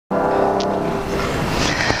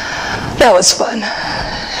That was fun.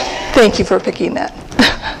 Thank you for picking that.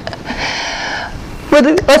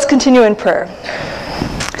 Let's continue in prayer.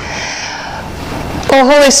 Oh,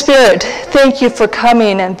 Holy Spirit, thank you for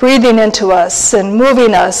coming and breathing into us and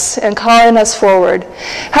moving us and calling us forward.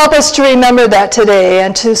 Help us to remember that today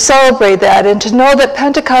and to celebrate that and to know that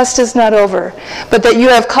Pentecost is not over, but that you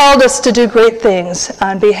have called us to do great things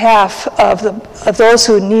on behalf of those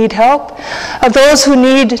who need help, of those who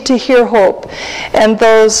need to hear hope, and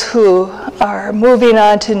those who are moving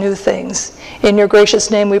on to new things. In your gracious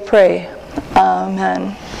name we pray.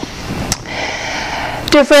 Amen.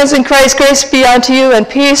 Dear friends in Christ, grace be unto you and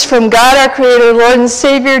peace from God our Creator, Lord and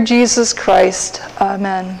Savior, Jesus Christ.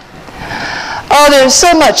 Amen. Oh, there's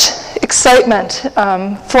so much excitement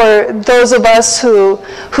for those of us who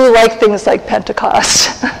like things like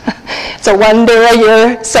Pentecost. It's a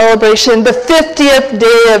one-day-a-year celebration, the 50th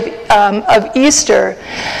day of Easter.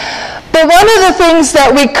 But one of the things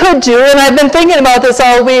that we could do, and I've been thinking about this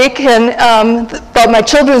all week, and about my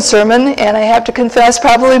children's sermon, and I have to confess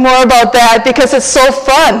probably more about that because it's so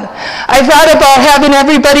fun. I thought about having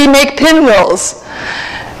everybody make pinwheels.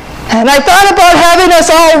 And I thought about having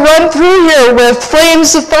us all run through here with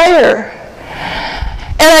flames of fire.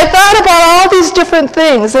 And I thought about all these different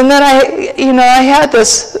things, and then I had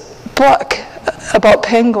this book about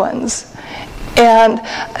penguins. And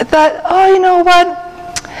I thought, oh, you know what?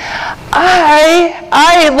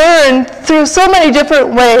 I learned through so many different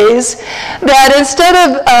ways that instead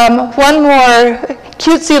of one more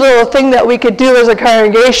cutesy little thing that we could do as a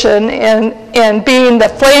congregation and being the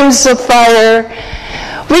flames of fire,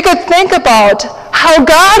 we could think about how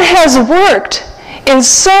God has worked in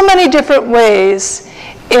so many different ways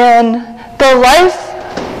in the life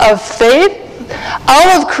of faith, all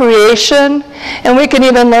of creation, and we can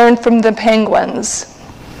even learn from the penguins.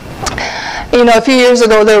 You know, a few years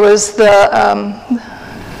ago there was the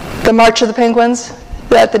March of the Penguins. Is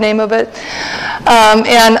that the name of it?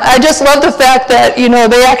 And I just love the fact that, you know,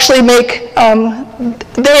 they actually make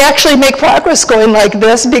progress going like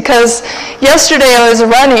this, because yesterday I was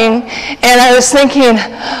running and I was thinking,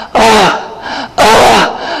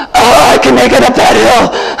 I can make it up that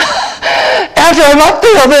hill. After I'm up the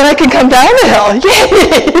hill, then I can come down the hill.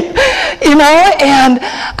 Yay! You know, and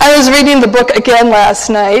I was reading the book again last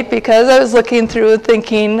night because I was looking through and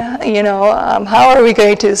thinking, you know, how are we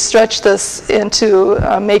going to stretch this into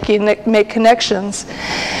make connections?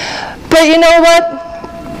 But you know what?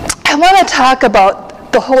 I want to talk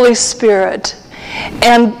about the Holy Spirit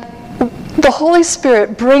and the Holy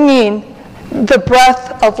Spirit bringing the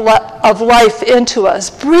breath of life into us,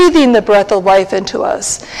 breathing the breath of life into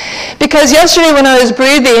us. Because yesterday when I was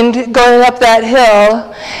breathing, going up that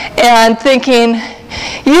hill and thinking,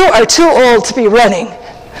 you are too old to be running.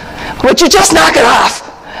 Would you just knock it off?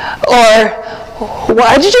 Or,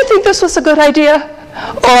 why did you think this was a good idea?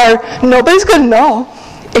 Or, nobody's going to know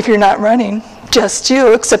if you're not running. Just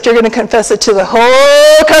you, except you're going to confess it to the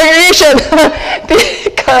whole congregation.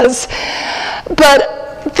 But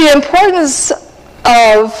the importance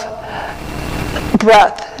of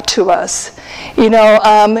breath to us. You know,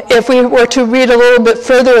 if we were to read a little bit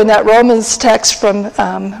further in that Romans text from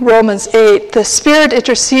Romans 8, the Spirit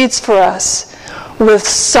intercedes for us with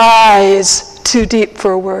sighs too deep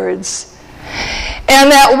for words. And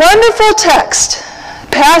that wonderful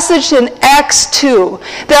passage in Acts 2,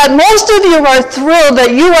 that most of you are thrilled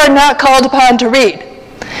that you are not called upon to read,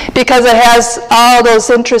 because it has all those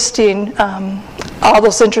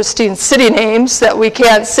interesting city names that we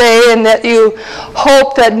can't say and that you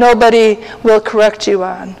hope that nobody will correct you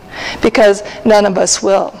on, because none of us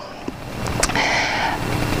will.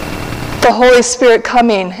 The Holy Spirit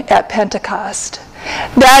coming at Pentecost.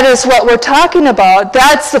 That is what we're talking about.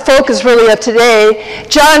 That's the focus really of today.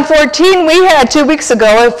 John 14 we had 2 weeks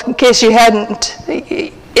ago, in case you hadn't.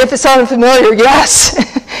 If it sounded familiar, yes.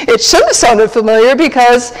 It should have sounded familiar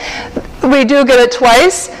because we do get it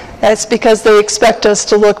twice. That's because they expect us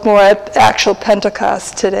to look more at actual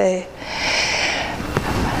Pentecost today.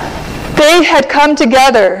 They had come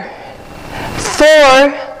together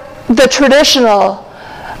for the traditional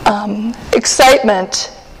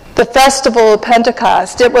excitement, the festival of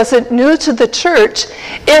Pentecost. It wasn't new to the church.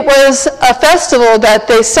 It was a festival that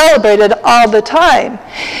they celebrated all the time.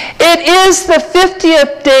 It is the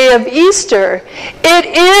 50th day of Easter. It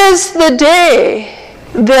is the day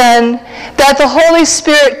then that the Holy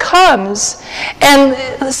Spirit comes and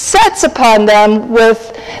sets upon them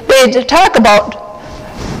they talk about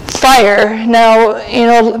fire. Now, you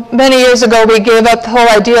know, many years ago we gave up the whole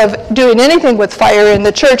idea of doing anything with fire in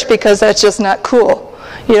the church because that's just not cool.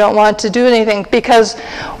 You don't want to do anything because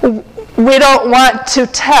we don't want to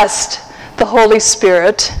test the Holy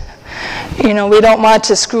Spirit. You know, we don't want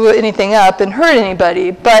to screw anything up and hurt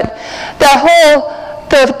anybody, but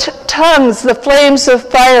the tongues, the flames of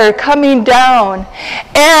fire coming down,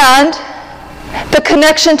 and the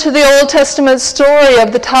connection to the Old Testament story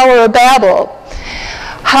of the Tower of Babel,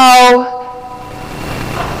 how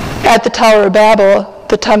at the Tower of Babel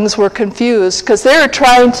the tongues were confused because they were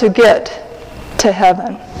trying to get to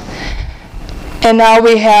heaven. And now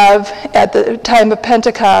we have, at the time of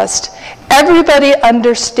Pentecost, everybody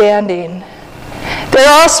understanding. They're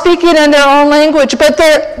all speaking in their own language, but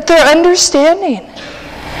they're understanding.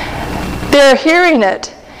 They're hearing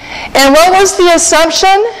it. And what was the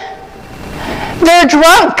assumption? They're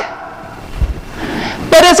drunk.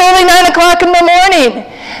 But it's only 9 o'clock in the morning.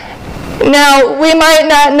 Now, we might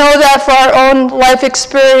not know that for our own life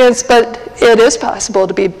experience, but it is possible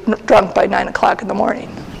to be drunk by 9 o'clock in the morning.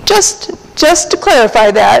 Just to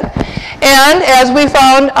clarify that. And as we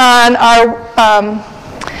found on our,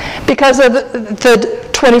 because of the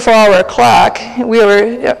 24-hour clock,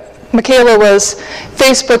 Michaela was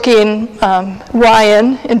Facebooking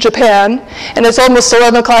Ryan in Japan, and it's almost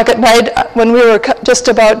 11 o'clock at night when we were just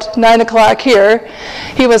about 9 o'clock here.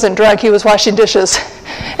 He wasn't drunk, he was washing dishes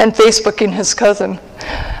and Facebooking his cousin.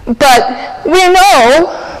 But we know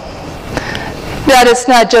that it's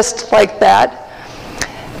not just like that.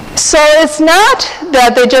 So it's not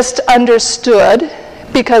that they just understood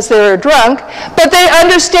because they were drunk, but they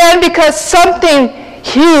understand because something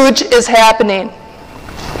huge is happening.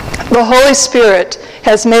 The Holy Spirit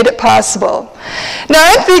has made it possible. Now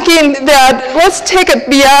I'm thinking that, let's take it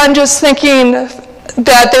beyond just thinking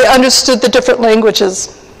that they understood the different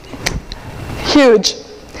languages. Huge.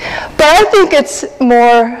 But I think it's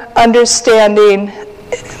more understanding,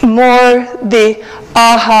 more the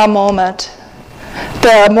aha moment.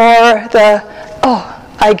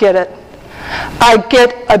 I get it. I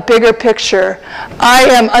get a bigger picture. I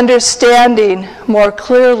am understanding more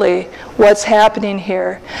clearly what's happening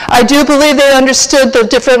here. I do believe they understood the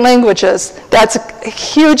different languages. That's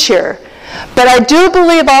huge here. But I do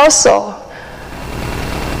believe also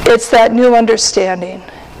it's that new understanding.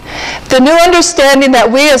 The new understanding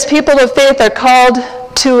that we as people of faith are called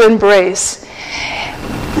to embrace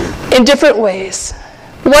in different ways.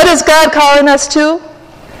 What is God calling us to?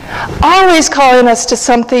 Always calling us to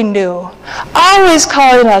something new. Always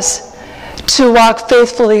calling us to walk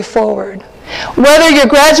faithfully forward. Whether you're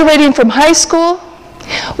graduating from high school,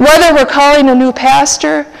 whether we're calling a new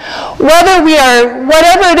pastor, whether we are,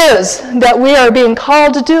 whatever it is that we are being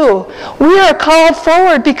called to do, we are called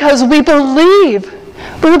forward because we believe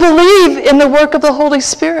in the work of the Holy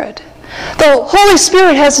Spirit. The Holy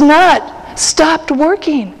Spirit has not stopped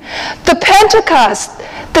working. The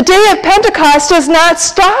day of Pentecost has not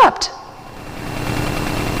stopped.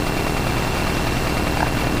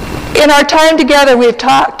 In our time together, we've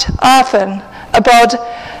talked often about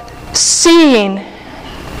seeing,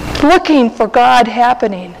 looking for God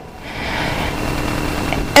happening.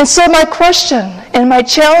 And so my question and my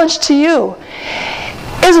challenge to you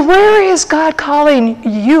is, where is God calling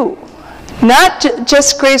you? Not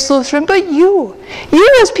just Grace Lutheran, but you.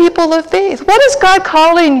 You as people of faith. What is God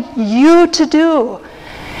calling you to do?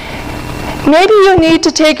 Maybe you need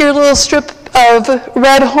to take your little strip of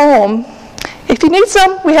red home. If you need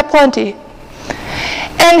some, we have plenty.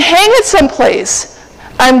 And hang it someplace.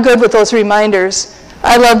 I'm good with those reminders.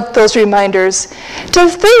 I love those reminders. To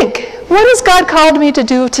think, what has God called me to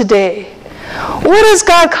do today? What is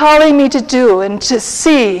God calling me to do and to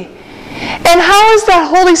see? And how is that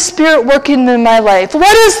Holy Spirit working in my life?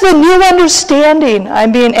 What is the new understanding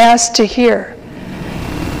I'm being asked to hear?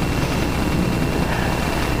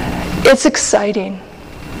 It's exciting.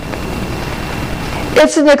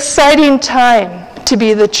 It's an exciting time to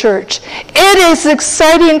be the church. It is an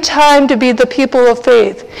exciting time to be the people of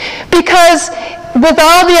faith. Because with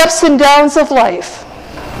all the ups and downs of life,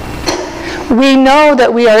 we know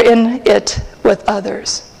that we are in it with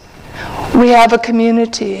others. We have a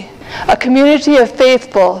community of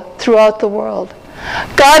faithful throughout the world.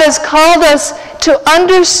 God has called us to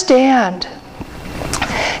understand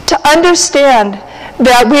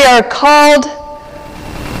that we are called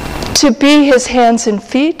to be his hands and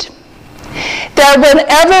feet, that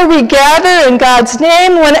whenever we gather in God's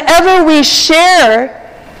name, whenever we share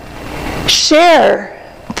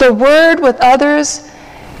the word with others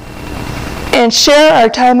and share our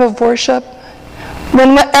time of worship,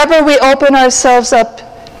 whenever we open ourselves up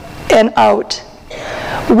and out,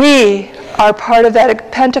 we are part of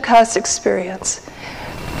that Pentecost experience.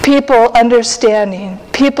 People understanding,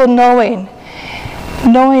 people knowing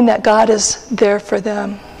that God is there for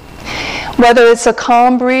them. Whether it's a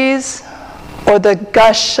calm breeze or the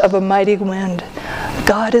gush of a mighty wind.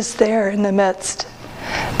 God is there in the midst.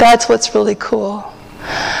 That's what's really cool.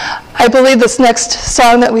 I believe this next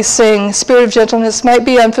song that we sing, Spirit of Gentleness, might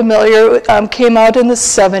be unfamiliar. It came out in the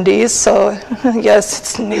 70s, so yes,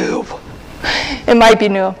 it's new. It might be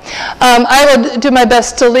new. I will do my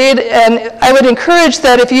best to lead, and I would encourage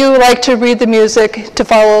that if you like to read the music to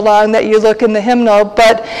follow along, that you look in the hymnal.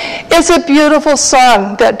 But it's a beautiful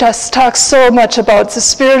song that just talks so much about the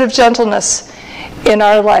spirit of gentleness in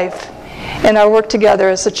our life and our work together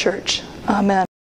as a church. Amen.